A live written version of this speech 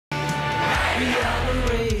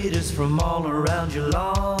From all around your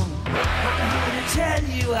lawn.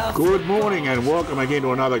 Good morning and welcome again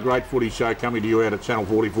to another great footy show coming to you out of Channel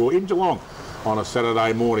 44 in Geelong on a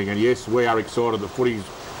Saturday morning. And yes, we are excited. The footy's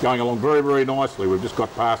going along very, very nicely. We've just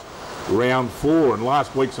got past round 4, and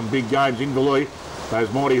last week some big games in Inverleigh.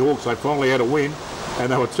 Those mighty Hawks, they finally had a win,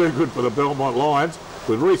 and they were too good for the Belmont Lions,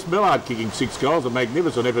 with Reece Millard kicking 6 goals. A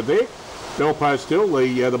magnificent effort there. Belpo still,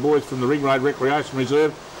 the boys from the Ring Road Recreation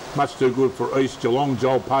Reserve, much too good for East Geelong.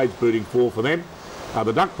 Joel Page booting 4 for them.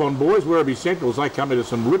 The Duck Pond boys, Werribee Centrals, they come into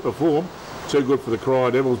some ripper form. Too good for the Cry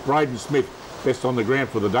Devils. Braden Smith, best on the ground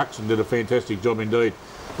for the Ducks, and did a fantastic job indeed.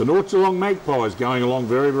 The North Geelong Magpies going along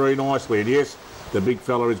very, very nicely. And yes, the big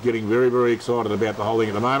fella is getting very, very excited about the whole thing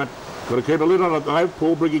at the moment. Got to keep a lid on it though.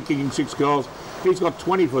 Paul Briggy kicking 6 goals. He's got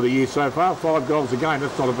 20 for the year so far, 5 goals a game.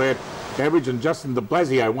 That's not a bad average. And Justin de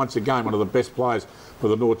Blasio, once again, one of the best players for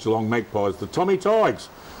the North Geelong Magpies. The Tommy Tigers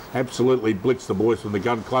absolutely blitzed the boys from the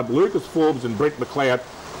Gun Club. Lucas Forbes and Brent McLeod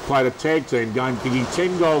played a tag team game, kicking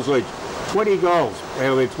 10 goals each. 20 goals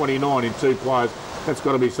out of their 29 in 2 players. That's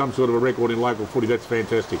got to be some sort of a record in local footy. That's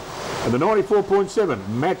fantastic. And the 94.7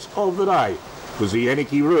 match of the day was the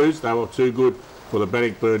Anarchy Roos. They were too good for the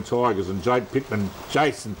Bannockburn Tigers. And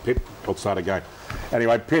Jason Pitt, I'll start again.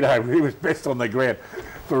 Anyway, Pitto, he was best on the ground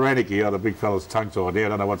for Anarchy. Oh, the big fella's tongue-tied there. I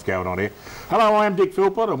don't know what's going on here. Hello, I am Dick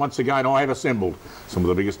Philpott, and once again I have assembled some of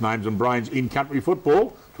the biggest names and brains in country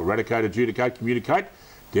football to eradicate, adjudicate, communicate,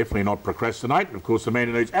 definitely not procrastinate. And of course, the man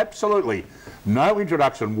who needs absolutely no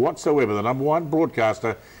introduction whatsoever, the #1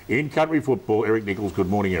 broadcaster in country football, Eric Nicholls. Good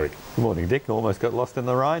morning, Eric. Good morning, Dick. Almost got lost in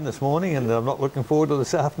the rain this morning, and I'm not looking forward to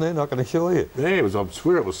this afternoon, I can assure you. Yeah, I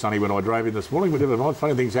swear it was sunny when I drove in this morning, but never mind,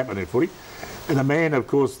 funny things happen in footy. And the man, of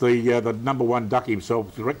course, the #1 duck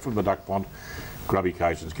himself, direct from the Duck Pond, Grubby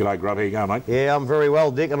Cations. G'day, Grub. How you going, mate? Yeah, I'm very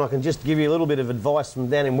well, Dick, and I can just give you a little bit of advice from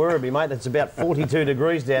down in Werribee, mate. It's about 42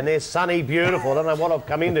 degrees down there, sunny, beautiful. I don't know what I've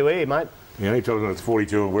come into here, mate. Yeah, anytime it's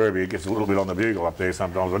 42 in Werribee, it gets a little bit on the bugle up there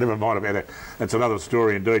sometimes. I never mind about that. That's another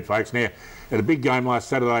story indeed, folks. Now, at a big game last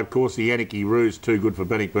Saturday, of course, the Anarchy Roos, too good for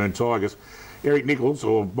Bannockburn Tigers. Eric Nicholls,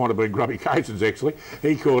 or might have been Grubby Cations actually,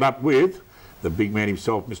 he caught up with the big man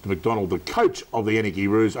himself, Mr. McDonald, the coach of the Anarchy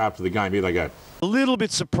Roos, after the game. Here they go. A little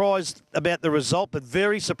bit surprised about the result, but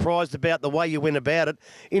very surprised about the way you went about it.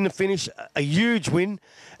 In the finish, a huge win,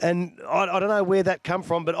 and I don't know where that come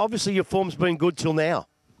from, but obviously your form's been good till now.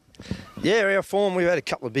 Yeah, our form, we've had a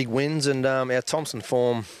couple of big wins, and our Thompson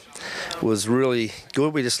form was really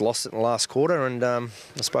good. We just lost it in the last quarter, and I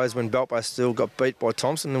suppose when Belpo still got beat by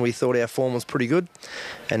Thompson, we thought our form was pretty good.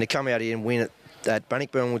 And to come out here and win it at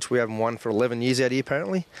Bannockburn, which we haven't won for 11 years out here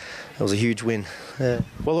apparently, it was a huge win. Yeah.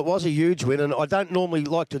 Well, it was a huge win, and I don't normally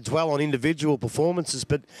like to dwell on individual performances,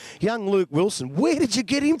 but young Luke Wilson, where did you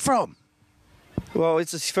get him from? Well,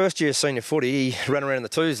 it's his first year of senior footy. He ran around in the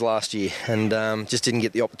twos last year and just didn't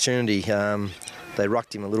get the opportunity. They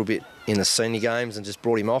rucked him a little bit in the senior games and just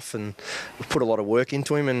brought him off, and we put a lot of work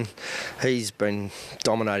into him, and he's been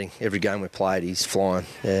dominating every game we've played. He's flying,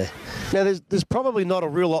 yeah. Now, there's probably not a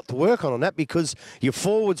real lot to work on that, because your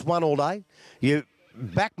forwards won all day, your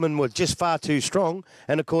backmen were just far too strong,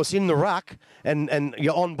 and of course in the ruck and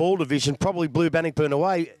your on-ball division probably blew Bannockburn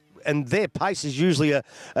away, and their pace is usually a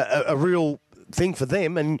real thing for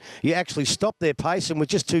them, and you actually stopped their pace and were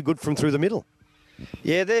just too good from through the middle.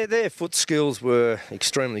 Yeah, their foot skills were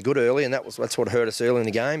extremely good early, and that's what hurt us early in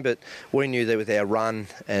the game. But we knew that with our run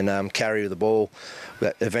and carry of the ball,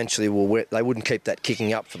 that eventually they wouldn't keep that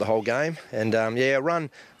kicking up for the whole game. And yeah, our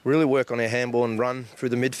run, really work on our handball and run through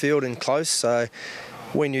the midfield and close. So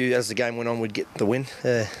we knew as the game went on we'd get the win.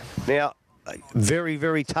 Now, a very,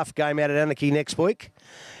 very tough game out at Anarchy next week.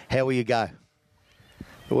 How will you go?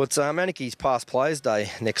 Well, it's Anarchy's past players'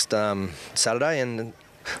 day next Saturday, and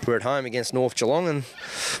we're at home against North Geelong, and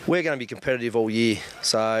we're going to be competitive all year.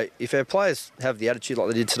 So if our players have the attitude like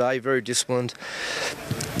they did today, very disciplined,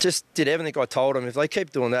 just did everything I told them, if they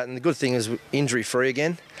keep doing that, and the good thing is injury-free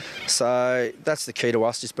again. So that's the key to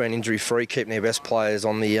us, just being injury-free, keeping our best players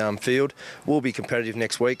on the field. We'll be competitive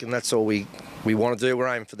next week, and that's all we want to do. We're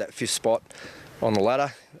aiming for that 5th spot on the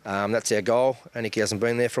ladder. That's our goal. Anarchy hasn't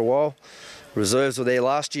been there for a while. Reserves were there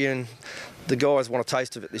last year, and the guys want a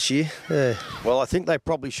taste of it this year. Yeah. Well, I think they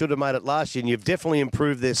probably should have made it last year, and you've definitely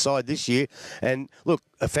improved their side this year. And look,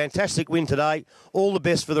 a fantastic win today. All the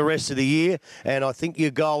best for the rest of the year. And I think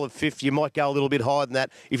your goal of 5th, you might go a little bit higher than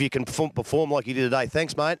that if you can perform like you did today.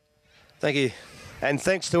 Thanks, mate. Thank you. And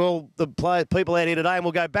thanks to all the people out here today. And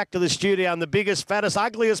we'll go back to the studio and the biggest, fattest,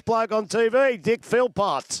 ugliest bloke on TV, Dick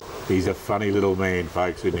Philpott. He's a funny little man,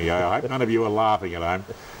 folks, isn't he? I hope none of you are laughing at home,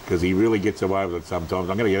 because he really gets away with it sometimes.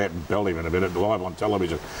 I'm going to get out and belt him in a minute, live on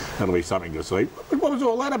television. That'll be something to see. What was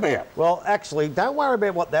all that about? Well, actually, don't worry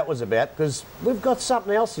about what that was about, because we've got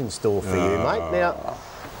something else in store for you, mate. Now,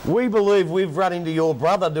 we believe we've run into your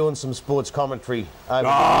brother doing some sports commentary over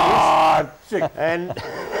the years. And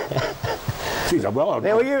geez, I'm well.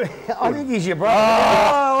 now, I think he's your brother.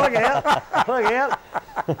 Oh, look out. Look out.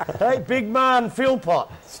 Hey, big man, Philpott.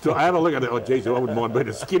 Have a look at it. Oh, geez, I wouldn't mind being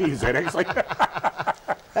as skinny as that, actually.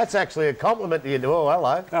 That's actually a compliment to you. Oh,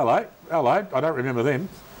 hello. Hello. I don't remember them.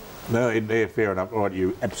 No, yeah, fair enough. All right,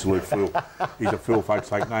 you absolute fool. He's a fool, folks.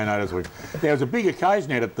 Take no notice of him. There was a big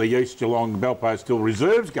occasion out at the East Geelong Belpo Still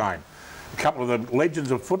Reserves game. A couple of the legends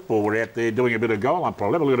of football were out there doing a bit of goal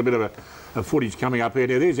umpire. Have a look at a bit of a footage coming up here.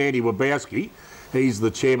 Now, there's Andy Wabowski. He's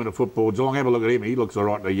the chairman of Football Geelong. Have a look at him. He looks all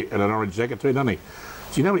right in an orange jacket too, doesn't he?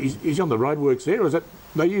 Do you know he's on the roadworks there? Or is it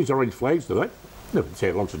they use orange flags, do they? Never said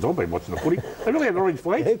it long since I've been watching the footy. They really have orange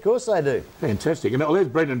flags? Yeah, of course they do. Fantastic. And there's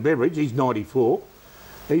Brendan Beveridge. He's 94.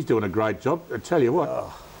 He's doing a great job. I tell you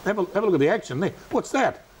what, have a look at the action there. What's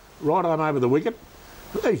that? Right on over the wicket.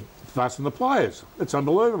 He's fussing the players. It's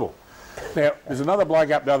unbelievable. Now, there's another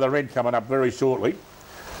bloke up the other end coming up very shortly.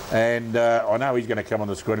 And I know he's going to come on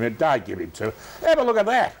the screen. Don't give him to. Have a look at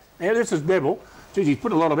that. Now, this is Neville. Geez, he's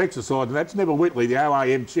put a lot of exercise in. That's Neville Whitley, the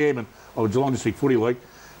OAM chairman of Geelong District Footy League.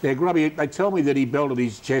 Now, Grubby, they tell me that he belted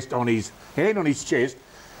his chest on his hand on his chest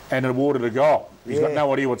and awarded a goal. He's got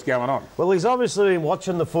no idea what's going on. Well, he's obviously been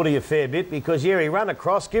watching the footy a fair bit because, he ran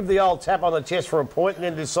across, give the old tap on the chest for a point and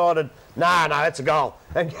then decided, no, that's a goal,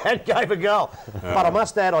 and gave a goal. But I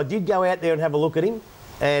must add, I did go out there and have a look at him,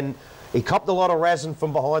 and he copped a lot of razzing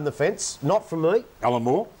from behind the fence, not from me. Alan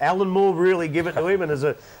Moore? Alan Moore really give it to him, and there's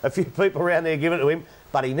a few people around there give it to him,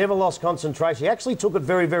 but he never lost concentration. He actually took it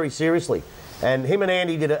very, very seriously. And him and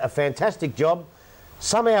Andy did a fantastic job.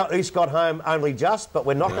 Somehow East got home only just, but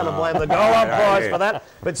we're not going to blame the goal umpires for that.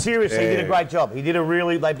 But seriously, he did a great job.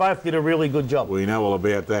 They both did a really good job. We know all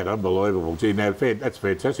about that. Unbelievable. Gee, now, that's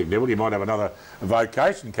fantastic. Neville, you might have another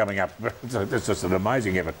vocation coming up. That's just an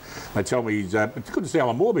amazing effort. They tell me it's good to see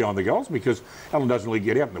Alan Moore behind the goals because Alan doesn't really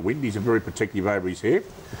get out in the wind. He's very protective over his hair.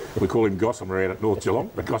 We call him Gossamer out at North Geelong,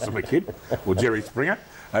 the Gossamer kid, or Jerry Springer.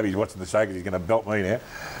 Maybe he's watching the show because he's going to belt me now.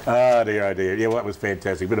 Oh, dear, oh, dear. Yeah, well, that was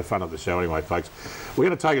fantastic. Bit of fun at the show anyway, folks. We're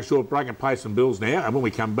going to take a short break and pay some bills now. And when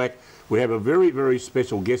we come back, we have a very, very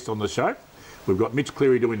special guest on the show. We've got Mitch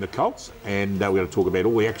Cleary doing the Colts, and we're going to talk about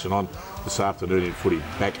all the action on this afternoon in footy.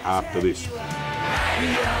 Back after this. We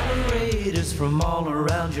are the Raiders from all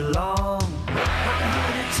around Geelong.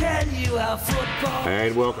 I'm here to tell you how football...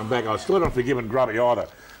 And welcome back. I still haven't forgiven Grubby either.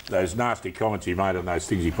 Those nasty comments he made and those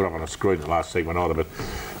things he put up on the screen in the last segment either, but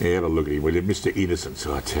yeah, have a look at him, will you? Mr. Innocence,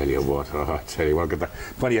 I tell you what. I've got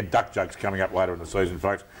plenty of duck jokes coming up later in the season,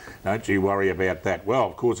 folks. Don't you worry about that. Well,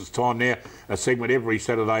 of course, it's time now, a segment every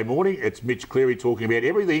Saturday morning. It's Mitch Cleary talking about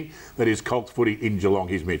everything that is Colts footy in Geelong.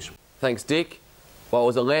 Here's Mitch. Thanks, Dick. Well, it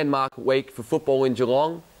was a landmark week for football in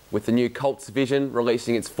Geelong, with the new Colts division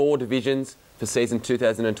releasing its 4 divisions for season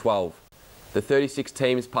 2012. The 36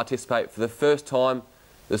 teams participate for the first time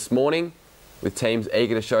this morning, with teams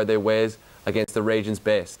eager to show their wares against the region's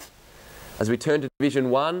best. As we turn to Division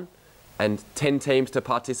 1 and 10 teams to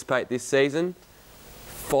participate this season,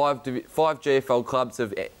 5 GFL clubs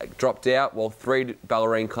have dropped out, while 3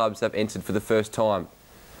 Ballerine clubs have entered for the first time.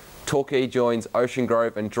 Torquay joins Ocean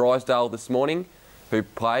Grove and Drysdale this morning, who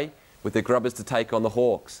play with the Grubbers to take on the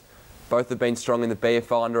Hawks. Both have been strong in the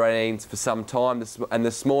BFL under-18s for some time, and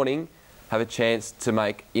this morning have a chance to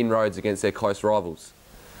make inroads against their close rivals.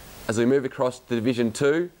 As we move across to Division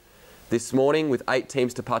 2, this morning with 8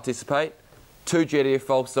 teams to participate, 2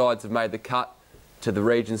 GDFL sides have made the cut to the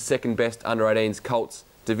region's second best under-18s Colts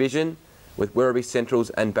division, with Werribee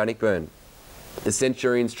Centrals and Bannockburn. The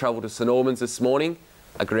Centurions travel to St Albans this morning,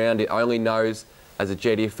 a ground it only knows as a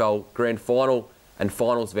GDFL Grand Final and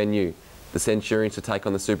Finals venue, the Centurions to take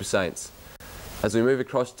on the Super Saints. As we move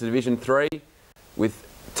across to Division 3, with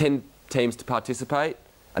 10 teams to participate,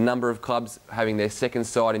 a number of clubs having their second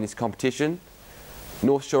side in this competition.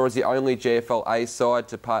 North Shore is the only GFL A side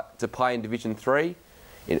to play in Division 3,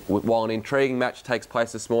 while an intriguing match takes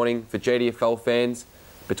place this morning for GDFL fans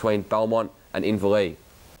between Belmont and Inverleigh.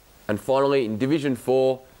 And finally, in Division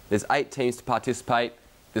 4, there's 8 teams to participate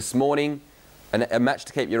this morning, and a match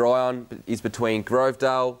to keep your eye on is between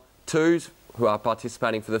Grovedale 2s, who are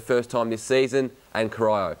participating for the first time this season, and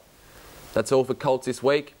Corio. That's all for Colts this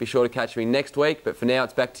week. Be sure to catch me next week, but for now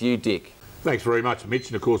it's back to you, Dick. Thanks very much, Mitch.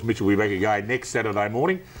 And of course, Mitch will be back again next Saturday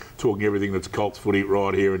morning, talking everything that's Colts footy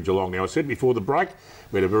right here in Geelong. Now, I said before the break,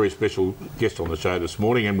 we had a very special guest on the show this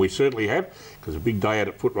morning, and we certainly have, because a big day out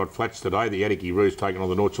at Footrod Flats today. The Anarchy Roos taking on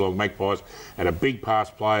the North Geelong Magpies at a big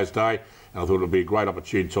past players' day. And I thought it would be a great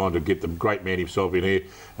opportune time to get the great man himself in here,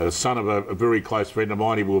 the son of a very close friend of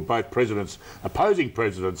mine. We were both opposing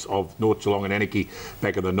presidents of North Geelong and Anarchy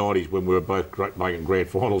back in the 90s when we were both making grand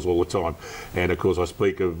finals all the time. And of course, I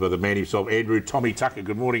speak of the man himself, Andrew Tommy Tucker.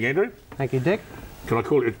 Good morning, Andrew. Thank you, Dick. Can I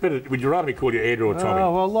call you? It's better. Would you rather me call you Andrew or Tommy?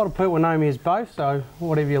 Well, a lot of people know me as both, so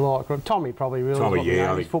whatever you like. Tommy probably really. Tommy,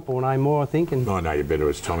 yeah. His football name more, I think. And I know you better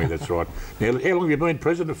as Tommy. That's right. Now, how long have you been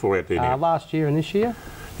president for out there now? Last year and this year.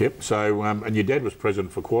 Yep. So, and your dad was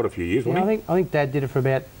president for quite a few years, wasn't he? I think Dad did it for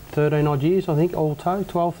about 13 odd years. I think all told,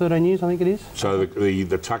 12, 13 years. I think it is. So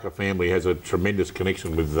the Tucker family has a tremendous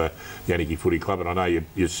connection with the Anarchy Footy Club, and I know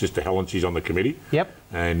your sister Helen, she's on the committee. Yep.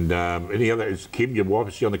 And any other? Is Kim, your wife,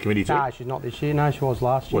 is she on the committee too? No, she's not this year. No, she was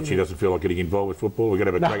last year. What? She doesn't feel like getting involved with football? We're going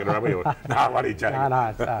to have a crack at her, are we? No, what are you joking?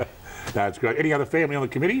 No. No, it's great. Any other family on the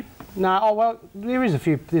committee? No. Oh well, there is a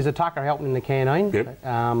few. There's a Tucker helping in the canteen. Yep.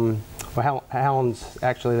 Well, Helen's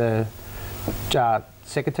actually the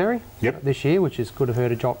secretary this year, which is good of her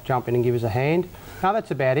to jump in and give us a hand. No,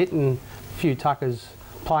 that's about it, and a few Tuckers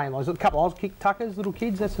playing. There's a couple of Oz Tuckers, little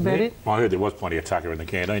kids, that's about it. I heard there was plenty of Tucker in the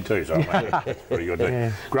canteen too, so that's pretty good.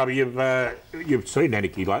 Yeah. Grubby, you've seen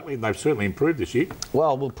Anarchy lately, and they've certainly improved this year.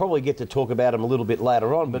 Well, we'll probably get to talk about them a little bit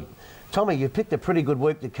later on, but Tommy, you picked a pretty good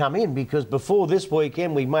week to come in, because before this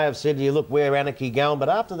weekend we may have said to you, look, where Anarchy going, but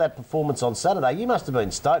after that performance on Saturday, you must have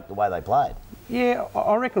been stoked the way they played. Yeah,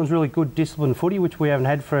 I reckon it was really good disciplined footy, which we haven't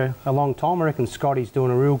had for a long time. I reckon Scotty's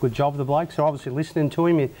doing a real good job, the bloke. So obviously listening to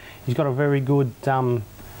him, he's got a very good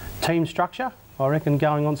team structure, I reckon,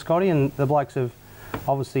 going on, Scotty, and the blokes have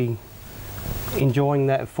obviously enjoying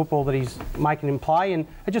that football that he's making him play, and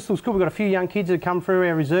it just looks good. We've got a few young kids that come through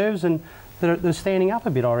our reserves, and they're standing up a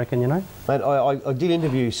bit, I reckon, you know. Mate, I did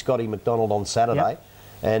interview Scotty McDonald on Saturday,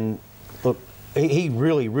 and look, he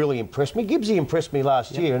really, really impressed me. Gibbsy impressed me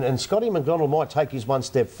last year, and Scotty McDonald might take his one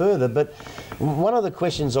step further, but one of the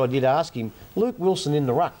questions I did ask him, Luke Wilson in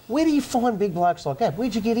the ruck, where do you find big blokes like that?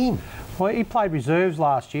 Where'd you get him? Well, he played reserves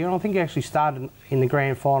last year, and I think he actually started in the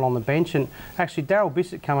grand final on the bench, and actually Daryl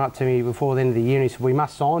Bissett came up to me before the end of the year and he said, we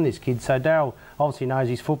must sign this kid. So Daryl obviously knows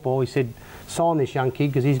his football. He said, sign this young kid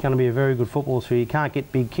because he's going to be a very good footballer, so you can't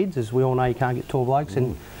get big kids, as we all know, you can't get tall blokes,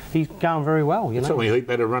 and he's going very well, you know. Certainly he'd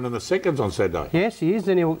better run in the seconds on Saturday. Yes, he is,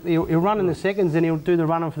 and he'll run in the seconds, and he'll do the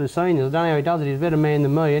running for the seniors. I don't know how he does it. He's a better man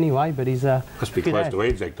than me anyway, but he's must be close to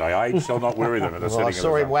Anzac Day. Age shall not worry them. Well, I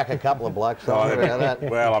saw him whack a couple of blokes. Well,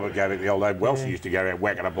 I would go to the old Welsh used to go around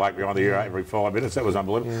whacking a bloke behind the ear every 5 minutes. That was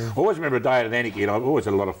unbelievable. I always remember a day at Anarchy, and I've always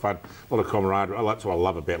had a lot of fun, a lot of camaraderie. That's what I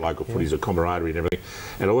love about local footy, is the camaraderie and everything.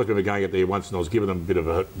 And I always remember going out there once, and I was giving them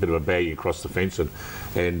a bit of a bag across the fence, and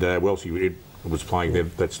Welshie was playing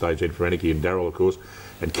that stage then for Anarchy, and Daryl, of course,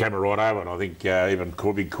 and Camerado, and I think even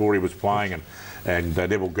Big Corey was playing, and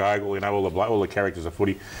Neville Gogol, you know, all the characters of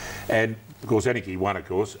footy. And of course Anarchy won, of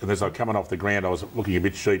course, and as I was coming off the ground I was looking a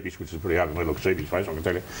bit sheepish, which is pretty hard for me to look sheepish, face, I can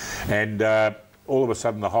tell you. And all of a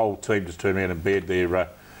sudden the whole team just turned around and bared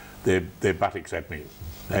their buttocks at me.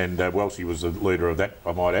 And Welshie was the leader of that,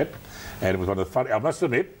 I might add. And it was one of the funny, I must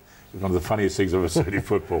admit, it was one of the funniest things I've ever seen in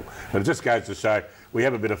football. But it just goes to show we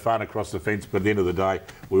have a bit of fun across the fence, but at the end of the day,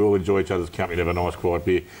 we all enjoy each other's company and have a nice quiet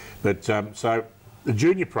beer. But so the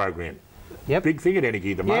junior program, big thing at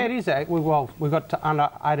Anarchy at the moment. Yeah, it is. Well, we've got under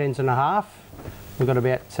 18s and a half. We've got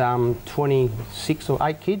about 26 or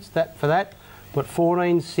 8 kids for that. We've got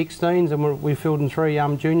 14s, 16s, and we're fielding 3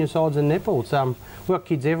 junior sides and netball. We've got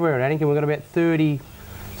kids everywhere at Anarchy. We've got about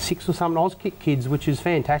 36 or something Oz kids, which is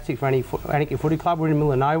fantastic for Anarchy Footy Club. We're in the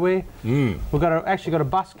middle of nowhere. We've actually got a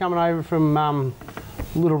bus coming over from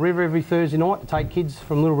Little River every Thursday night to take kids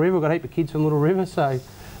from Little River. We've got a heap of kids from Little River, so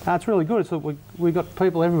it's really good. We've got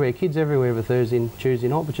people everywhere, kids everywhere every Thursday and Tuesday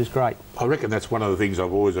night, which is great. I reckon that's one of the things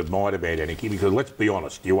I've always admired about Anarchy, because let's be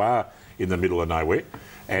honest, you are in the middle of nowhere,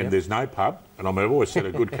 and there's no pub. And I've always said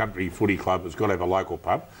a good country footy club has got to have a local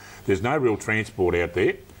pub. There's no real transport out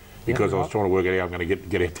there. Because I was trying to work it out, I'm going to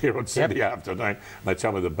get out there on Saturday afternoon. And they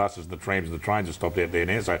tell me the buses and the trams and the trains are stopped out there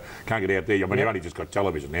now, so can't get out there. I mean, you've only just got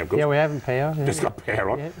television now, of course. Yeah, we haven't power. Just got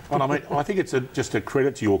power on. And I mean, I think it's just a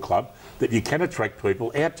credit to your club that you can attract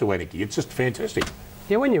people out to Anarchy. It's just fantastic.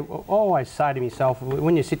 Yeah, I always say to myself,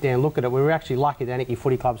 when you sit down and look at it, we're actually lucky that Anarchy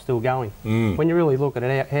Footy Club's still going. When you really look at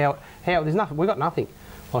it, how there's nothing, we've got nothing.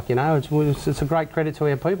 Like, you know, it's a great credit to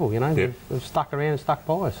our people, you know. They've stuck around and stuck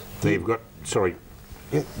by us. Now you've got, sorry,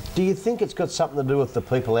 Do you think it's got something to do with the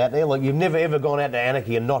people out there? Like, you've never ever gone out to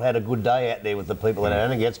Anarchy and not had a good day out there with the people at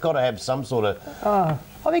Anarchy. It's got to have some sort of...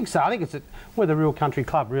 I think so. I think we're the real country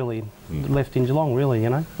club, really, left in Geelong, really, you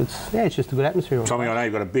know. It's just a good atmosphere. Tommy, I know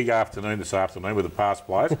you've got a big afternoon this afternoon with the past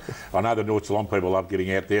players. I know the North Geelong people love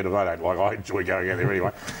getting out there, but I don't like. I enjoy going out there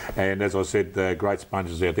anyway. And as I said, great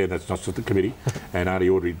sponges out there. That's not just the committee. And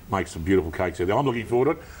Auntie Audrey makes some beautiful cakes out there. I'm looking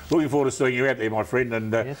forward to it. Looking forward to seeing you out there, my friend,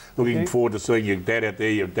 and looking forward to seeing your dad out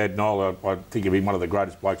there, your dad Noel. I think you've been one of the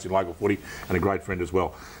greatest blokes in local footy and a great friend as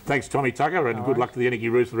well. Thanks, Tommy Tucker, and good luck to the Anarchy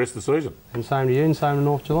Roos for the rest of the season. And same to you, and same to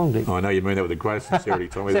North Geelong, Dick. I know you mean that with the greatest sincerity,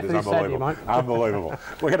 Tommy. That is unbelievable. Unbelievable.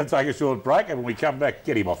 We're going to take a short break, and when we come back,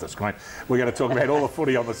 get him off the screen. We're going to talk about all the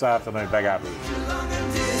footy on this afternoon. Back after this.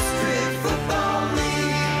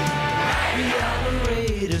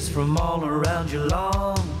 From all around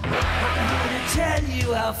Geelong, I'm going to tell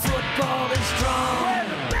you how football is strong.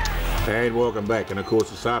 And welcome back. And of course,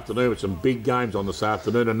 this afternoon, with some big games on this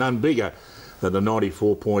afternoon, and none bigger than the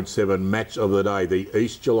 94.7 match of the day, the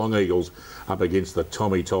East Geelong Eagles up against the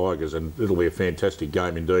Tommy Tigers, and it'll be a fantastic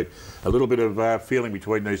game indeed. A little bit of feeling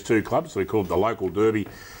between these two clubs. They call it the local derby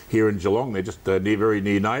here in Geelong. They're just very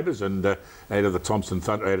near neighbours, and out of the Thompson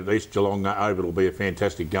Thunder, out of East Geelong Oval, will be a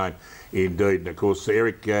fantastic game indeed. And of course,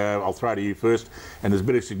 Eric, I'll throw to you first, and there's a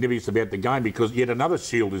bit of significance about the game because yet another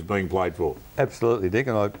shield is being played for. Absolutely, Dick,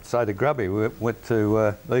 and I'd say to Grubby, we went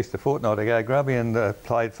to Easter fortnight ago, Grubby, and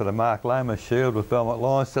played for the Mark Lomas Shield with Belmont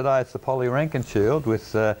Lions. Today it's the Polly Rankin Shield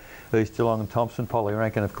with East Geelong and Thompson. Polly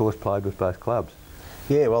Rankin, of course, played with both clubs.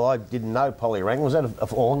 Yeah, well, I didn't know Polly Rankin. Was that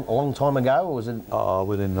a long time ago, or was it? Oh,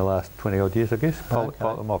 within the last 20-odd years, I guess. Polly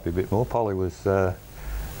might be a bit more. Polly was a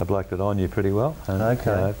bloke that I knew pretty well.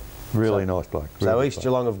 And, really nice bloke. Really so East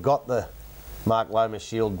Geelong have got the Mark Lomas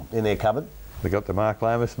Shield in their cupboard? They got the Mark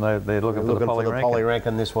Lomas, and they're looking for the Polly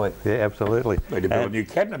Rankin this week. Yeah, absolutely. Need to build a new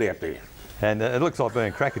cabinet out there. And it looks like being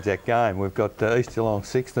a crackerjack game. We've got East Geelong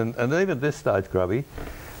 6th, and even at this stage, Grubby,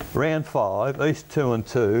 round 5, East 2 and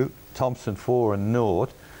 2, Thompson 4 and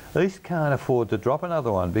North. East can't afford to drop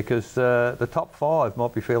another one because the top 5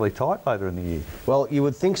 might be fairly tight later in the year. Well, you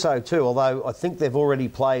would think so too, although I think they've already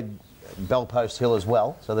played Bellpost Hill as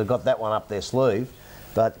well, so they've got that one up their sleeve.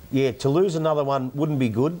 But yeah, to lose another one wouldn't be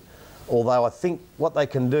good, although I think what they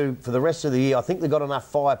can do for the rest of the year, I think they've got enough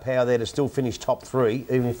firepower there to still finish top 3,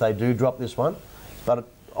 even if they do drop this one. But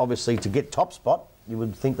obviously to get top spot, you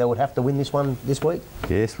would think they would have to win this one this week.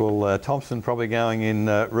 Yes, well, Thompson probably going in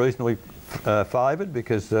reasonably favoured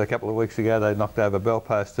because a couple of weeks ago they knocked over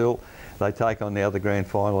Bellpost Hill. They take on the other grand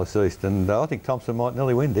finalists East, and I think Thompson might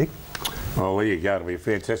nearly win, Dick. Well, there you go. It'll be a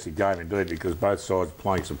fantastic game indeed because both sides are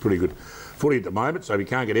playing some pretty good footy at the moment. So if you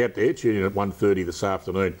can't get out there, tune in at 1:30 this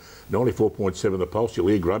afternoon. 94.7 The Pulse. You'll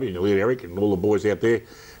hear Grubby and you'll hear Eric and all the boys out there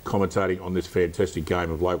commentating on this fantastic game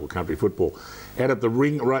of local country football. Out at the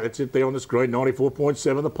ring, right, that's it there on the screen,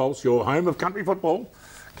 94.7 The Pulse, your home of country football.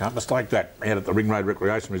 Can't mistake that. Out at the Ring Road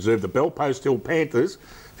Recreation Reserve, the Bellpost Hill Panthers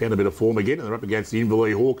found a bit of form again, and they're up against the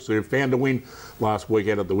Inverleigh Hawks, who found a win last week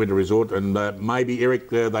out at the Winter Resort. And maybe, Eric,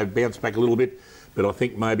 they've bounced back a little bit, but I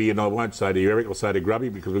think maybe, and I won't say to you, Eric, I'll say to Grubby,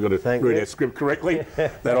 because we've got to read our script correctly,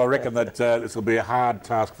 that I reckon that this will be a hard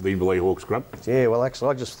task for the Inverleigh Hawks, Grub. Yeah, well,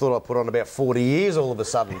 actually, I just thought I put on about 40 years all of a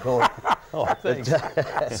sudden. Oh, thanks.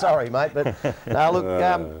 Sorry, mate, but no,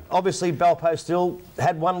 look, obviously Bellpost Hill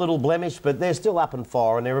had one little blemish, but they're still up and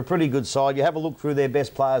fire, and they're a pretty good side. You have a look through their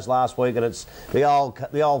best players last week, and it's the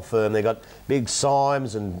old firm. They've got Big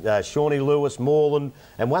Symes and Shawnee Lewis, Moreland,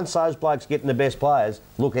 and once those blokes get in the best players,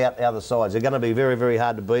 look out the other sides. They're going to be very, very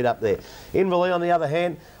hard to beat up there. Inverleigh, on the other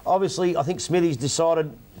hand, obviously, I think Smithy's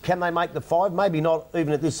decided, can they make the 5? Maybe not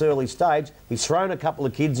even at this early stage. He's thrown a couple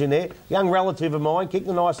of kids in there. Young relative of mine, kicked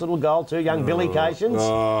a nice little goal too, young Billy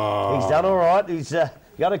Cations. He's done all right. He's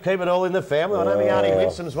got to keep it all in the family. I don't think Arnie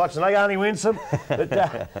Winsom's watching. Hey, Arnie Winsome.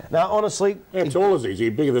 But no, honestly... How tall is he? Is he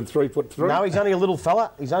bigger than 3'3"? No, he's only a little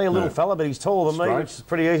fella. He's only a little fella, but he's taller than me, which is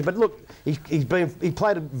pretty easy. But look, he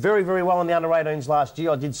played very, very well in the under-18s last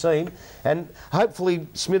year. I did see him. And hopefully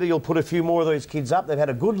Smithy will put a few more of those kids up. They've had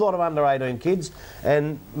a good lot of under-18 kids,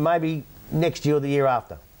 and maybe next year or the year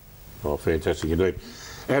after. Oh, fantastic indeed.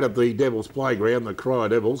 Out at the Devils Playground, the Cryer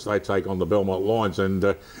Devils, they take on the Belmont Lions.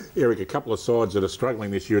 And, Eric, a couple of sides that are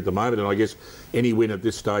struggling this year at the moment, and I guess any win at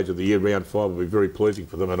this stage of the year, round 5, will be very pleasing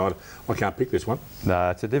for them, and I can't pick this one.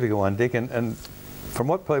 No, it's a difficult one, Dick, and from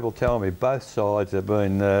what people tell me, both sides have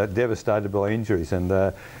been devastated by injuries, and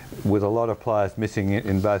with a lot of players missing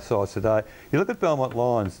in both sides today. You look at Belmont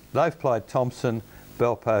Lions, they've played Thompson,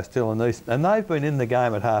 Belpost Hill and East, and they've been in the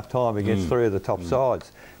game at half-time against three of the top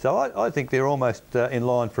sides. So I think they're almost in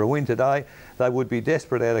line for a win today. They would be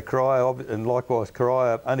desperate out of Corio, and likewise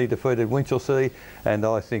Corio only defeated Winchelsea, and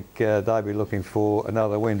I think they'll be looking for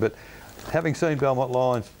another win. But having seen Belmont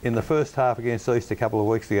Lions in the first half against East a couple of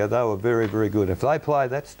weeks ago, they were very, very good. If they play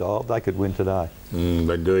that style, they could win today.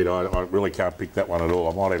 Indeed, I really can't pick that one at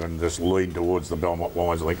all. I might even just lean towards the Belmont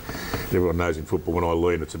Lions. I think everyone knows in football when I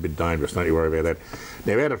lean, it's a bit dangerous. Don't you worry about that.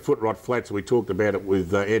 Now, out at Footrot Flats, we talked about it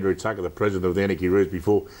with Andrew Tucker, the president of the Anarchy Roos,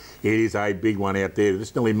 before. It is a big one out there.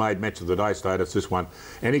 This nearly made match of the day status, this one.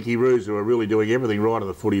 Anarchy Roos, who are really doing everything right on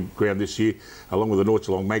the footy ground this year, along with the North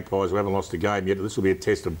Geelong Magpies, who haven't lost a game yet. This will be a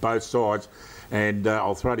test of both sides. And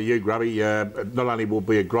I'll throw to you, Grubby. Not only will it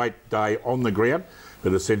be a great day on the ground,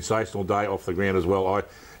 but a sensational day off the ground as well.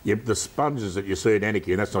 The sponges that you see at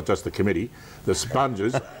Anarchy, and that's not just the committee, the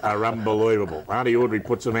sponges are unbelievable. Auntie Audrey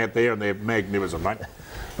puts them out there and they're magnificent, mate.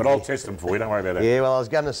 But I'll test them for you, don't worry about that. Yeah, well, I was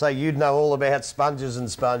going to say you'd know all about sponges and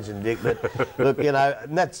sponging, Dick, but look, you know,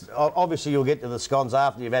 and that's obviously you'll get to the scones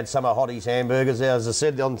after you've had some of Hottie's hamburgers. As I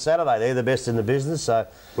said on Saturday, they're the best in the business. So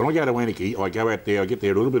when I go to Anarchy, I go out there, I get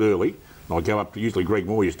there a little bit early, and I go up, usually Greg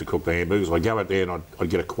Moore used to cook the hamburgers, I go out there and I'd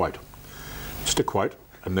get a quote. Just a quote.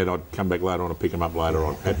 And then I'd come back later on and pick them up later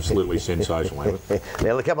on. Absolutely sensational.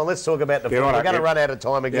 Now, look, come on, let's talk about the food. We're going to run out of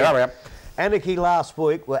time again. Yeah, Anarchy last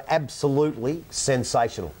week were absolutely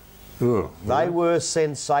sensational. They were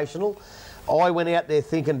sensational. I went out there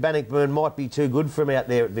thinking Bannockburn might be too good for them out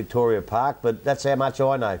there at Victoria Park, but that's how much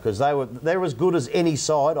I know, because they're as good as any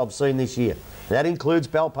side I've seen this year. That includes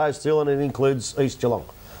Belpost Hill and it includes East Geelong.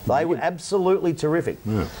 They were absolutely terrific.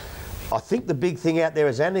 I think the big thing out there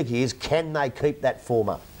as Anarchy is, can they keep that form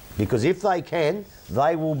up? Because if they can,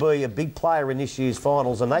 they will be a big player in this year's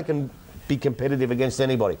finals and they can be competitive against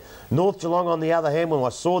anybody. North Geelong, on the other hand, when I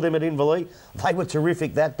saw them at Inverleigh, they were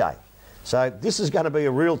terrific that day. So this is going to be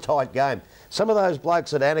a real tight game. Some of those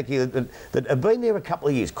blokes at Anarchy that have been there a couple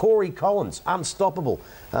of years, Corey Collins, unstoppable.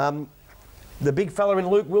 The big fella in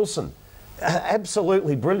Luke Wilson,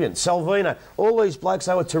 absolutely brilliant. Salvino, all these blokes,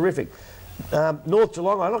 they were terrific. North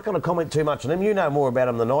Geelong, I'm not going to comment too much on them. You know more about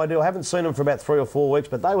them than I do. I haven't seen them for about 3 or 4 weeks,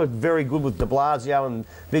 but they were very good with de Blasio and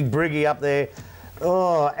Big Briggy up there.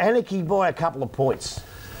 Oh, Anarchy by a couple of points.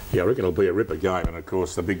 Yeah, I reckon it'll be a ripper game, and of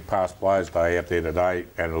course the big past players day out there today,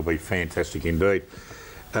 and it'll be fantastic indeed.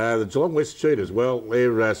 The Geelong West Cheetahs, well,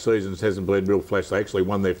 their seasons hasn't been real flash. They actually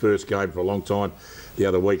won their first game for a long time the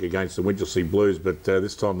other week against the Winchelsea Blues, but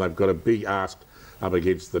this time they've got a big ask up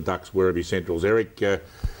against the Ducks Werribee Centrals. Eric,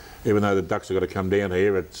 even though the Ducks have got to come down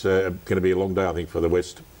here, it's going to be a long day, I think, for the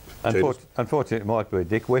West. Unfortunately, it might be,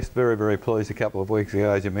 Dick. West very, very pleased a couple of weeks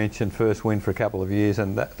ago, as you mentioned, first win for a couple of years,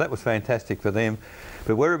 and that was fantastic for them.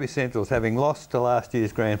 But Werribee Centrals, having lost to last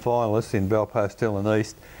year's grand finalists in Belpost Hill and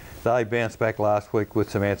East, they bounced back last week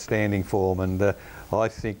with some outstanding form, and I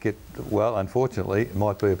think unfortunately, it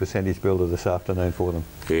might be a percentage builder this afternoon for them.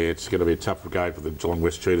 Yeah, it's going to be a tough game for the Geelong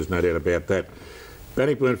West Cheetahs, no doubt about that.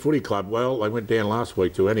 Bannockburn Footy Club, well, they went down last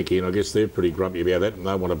week to Anarchy, and I guess they're pretty grumpy about that, and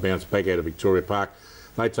they want to bounce back out of Victoria Park.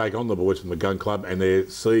 They take on the boys from the Gun Club, and their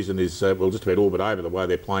season is, just about all but over the way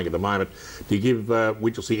they're playing at the moment. Do you give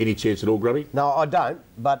Winchelsea any chance at all, Grubby? No, I don't,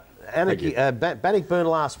 but Anarchy, Bannockburn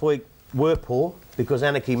last week were poor because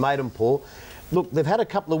Anarchy made them poor. Look, they've had a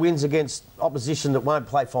couple of wins against opposition that won't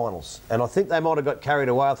play finals, and I think they might have got carried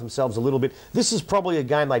away with themselves a little bit. This is probably a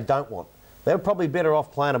game they don't want. They're probably better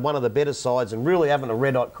off playing at one of the better sides and really having a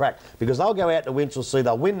red-hot crack, because they'll go out to Winchelsea,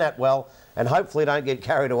 they'll win that well, and hopefully don't get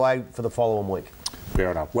carried away for the following week. Fair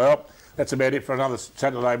enough. Well, that's about it for another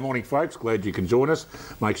Saturday morning, folks. Glad you can join us.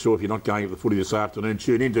 Make sure if you're not going to the footy this afternoon,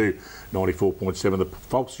 tune into 94.7 The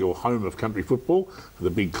Fox, your home of country football, for the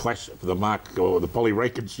big clash for the Mark or the Polly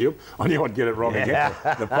Rankin Shield. I knew I'd get it wrong again.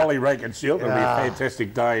 The Polly Rankin Shield. It'll be a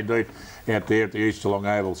fantastic day indeed out there at the East Geelong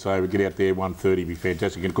Oval. So we get out there 1:30, be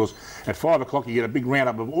fantastic. And of course, at 5 o'clock you get a big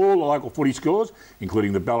roundup of all the local footy scores,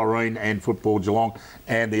 including the Ballerine and Football Geelong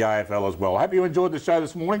and the AFL as well. I hope you enjoyed the show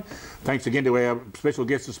this morning. Thanks again to our special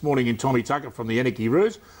guest this morning in Tommy Tucker from the Anarchy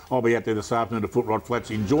Roos. I'll be out there this afternoon at Footrot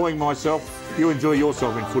Flats enjoying myself. You enjoy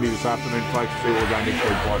yourself in footy this afternoon, folks. See you all again next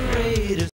week. Bye.